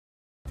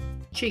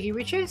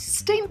cheekyricho's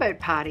Steamboat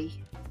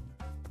Party.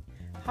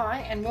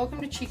 Hi and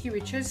welcome to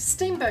cheekyricho's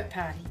Steamboat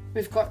Party.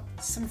 We've got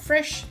some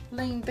fresh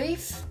lean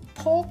beef,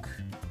 pork,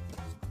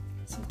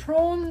 some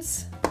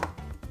prawns,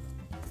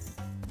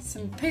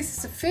 some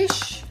pieces of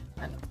fish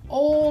and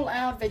all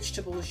our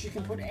vegetables. You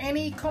can put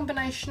any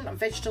combination of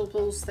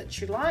vegetables that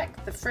you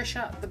like, the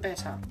fresher the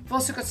better. We've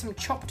also got some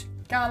chopped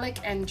garlic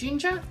and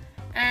ginger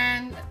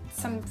and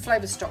some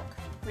flavour stock.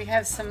 We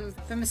have some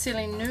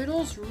vermicelli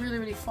noodles,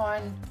 really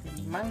fine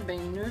mung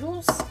bean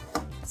noodles,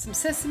 some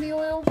sesame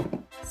oil,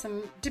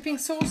 some dipping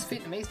sauce,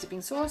 Vietnamese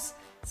dipping sauce,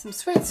 some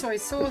sweet soy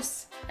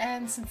sauce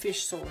and some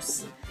fish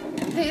sauce.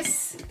 And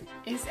this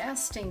is our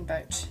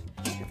steamboat.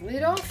 Get the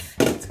lid off.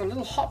 It's got a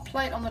little hot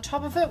plate on the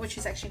top of it, which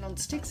is actually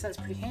non-stick, so that's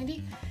pretty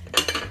handy.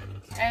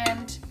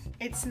 And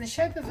it's in the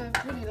shape of a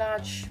really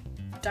large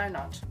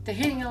donut. The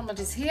heating element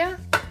is here.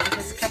 It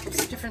has a couple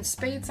of different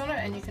speeds on it,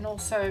 and you can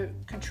also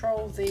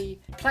control the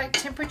plate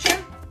temperature.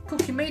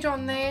 Cook your meat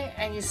on there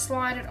and you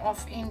slide it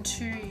off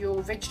into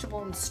your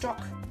vegetable and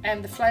stock,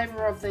 and the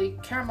flavour of the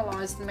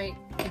caramelised meat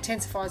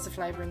intensifies the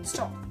flavour in the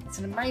stock. It's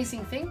an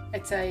amazing thing.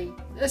 It's a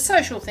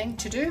social thing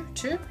to do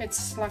too.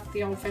 It's like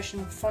the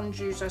old-fashioned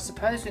fondues, I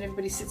suppose, when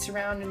everybody sits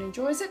around and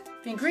enjoys it.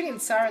 The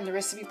ingredients are in the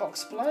recipe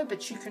box below,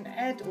 but you can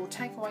add or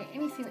take away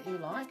anything that you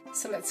like.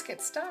 So let's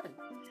get started.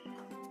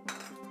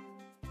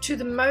 To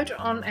the moat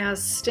on our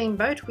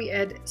steamboat, we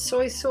add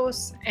soy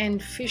sauce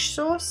and fish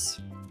sauce,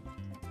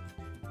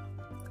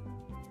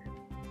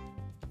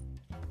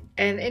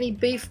 and any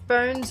beef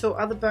bones or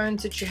other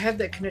bones that you have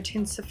that can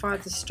intensify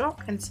the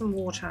stock, and some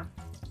water.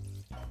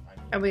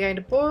 And we're going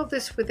to boil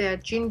this with our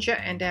ginger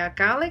and our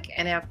garlic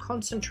and our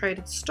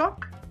concentrated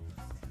stock.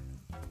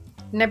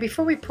 Now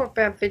before we pop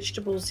our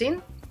vegetables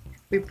in,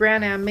 we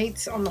brown our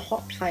meats on the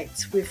hot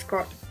plates. We've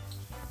got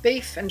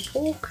beef and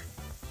pork,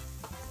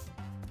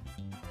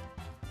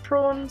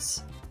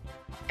 prawns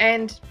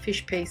and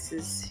fish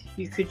pieces.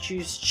 You could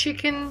use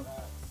chicken,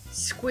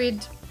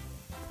 squid,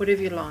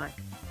 whatever you like.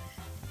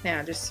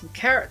 Now just some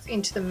carrots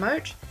into the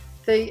moat.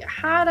 The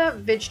harder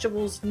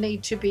vegetables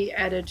need to be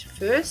added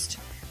first.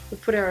 We'll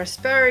put our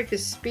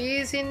asparagus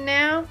spears in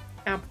now,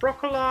 our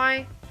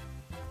broccoli,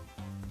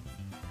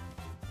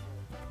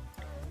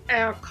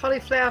 our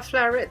cauliflower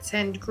florets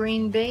and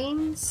green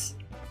beans.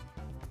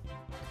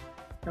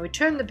 Now we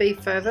turn the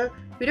beef over.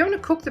 We don't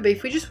want to cook the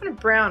beef, we just want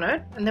to brown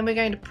it, and then we're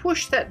going to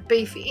push that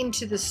beef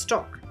into the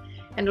stock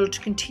and it'll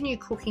continue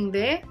cooking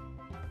there.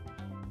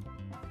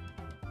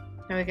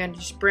 Now we're going to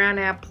just brown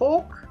our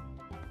pork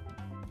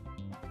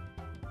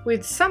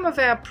with some of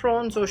our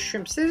prawns or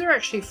shrimps. These are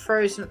actually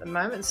frozen at the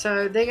moment,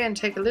 so they're going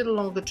to take a little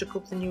longer to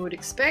cook than you would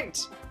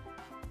expect.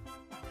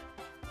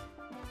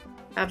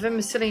 Our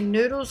vermicelli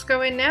noodles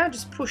go in now.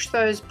 Just push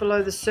those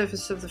below the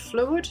surface of the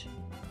fluid.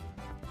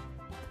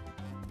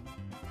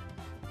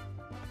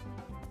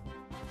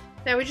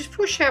 Now we just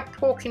push our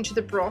pork into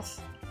the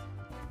broth.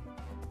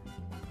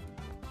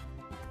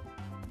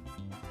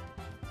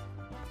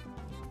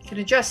 You can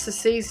adjust the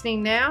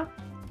seasoning now,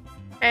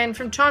 and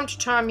from time to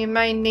time you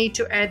may need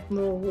to add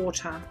more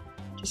water.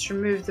 Just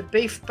remove the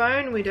beef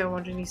bone, we don't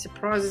want any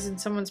surprises in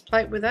someone's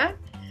plate with that.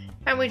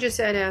 And we just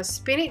add our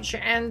spinach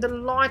and the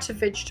lighter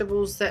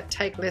vegetables that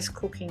take less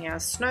cooking, our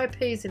snow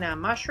peas and our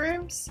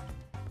mushrooms,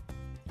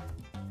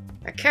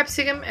 our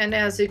capsicum and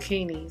our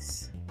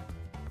zucchinis.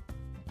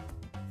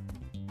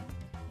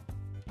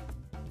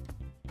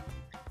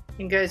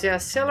 In goes our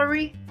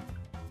celery,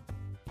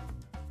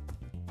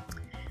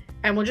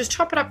 and we'll just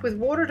top it up with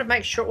water to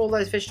make sure all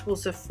those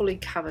vegetables are fully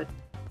covered.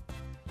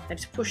 And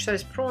just push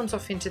those prawns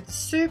off into the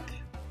soup,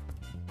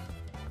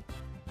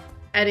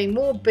 adding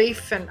more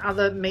beef and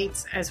other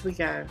meats as we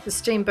go. The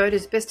steamboat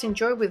is best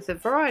enjoyed with a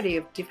variety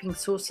of dipping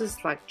sauces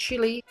like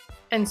chili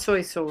and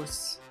soy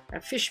sauce.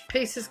 Our fish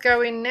pieces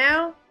go in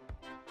now.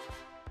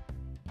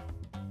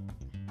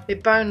 They're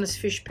boneless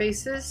fish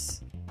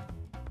pieces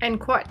and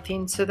quite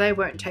thin, so they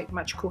won't take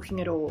much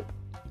cooking at all.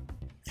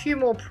 A few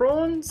more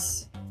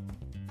prawns,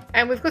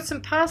 and we've got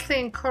some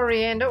parsley and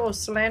coriander or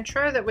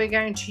cilantro that we're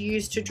going to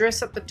use to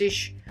dress up the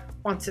dish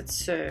once it's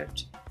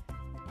served.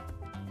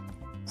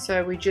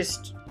 So we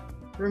just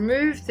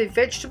remove the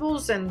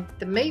vegetables and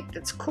the meat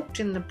that's cooked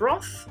in the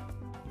broth,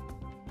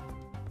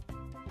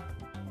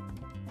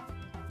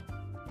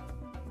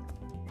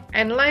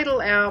 and ladle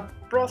our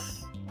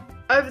broth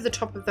over the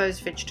top of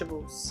those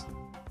vegetables.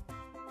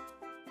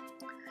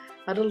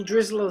 A little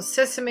drizzle of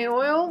sesame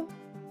oil,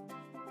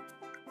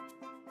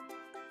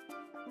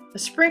 a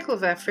sprinkle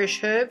of our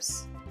fresh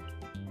herbs,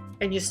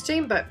 and your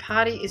steamboat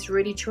party is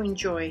ready to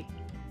enjoy.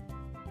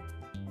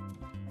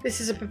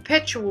 This is a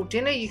perpetual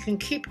dinner. You can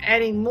keep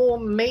adding more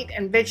meat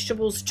and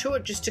vegetables to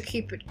it just to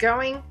keep it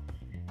going.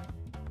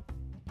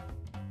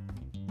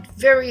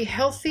 Very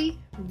healthy,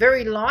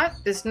 very light.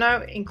 There's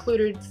no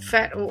included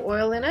fat or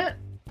oil in it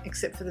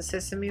except for the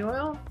sesame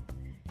oil.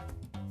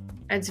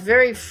 And it's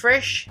very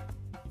fresh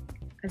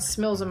and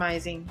smells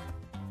amazing.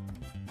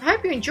 I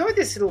hope you enjoyed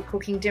this little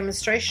cooking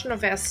demonstration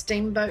of our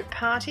steamboat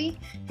party.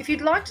 If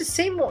you'd like to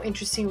see more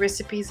interesting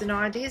recipes and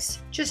ideas,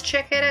 just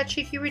check out our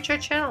Cheeky Richo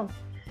channel.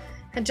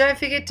 And don't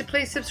forget to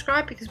please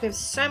subscribe because we have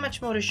so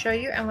much more to show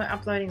you and we're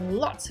uploading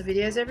lots of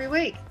videos every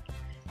week.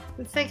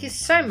 And thank you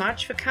so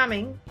much for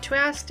coming to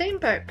our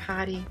Steamboat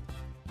Party.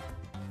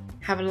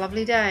 Have a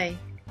lovely day.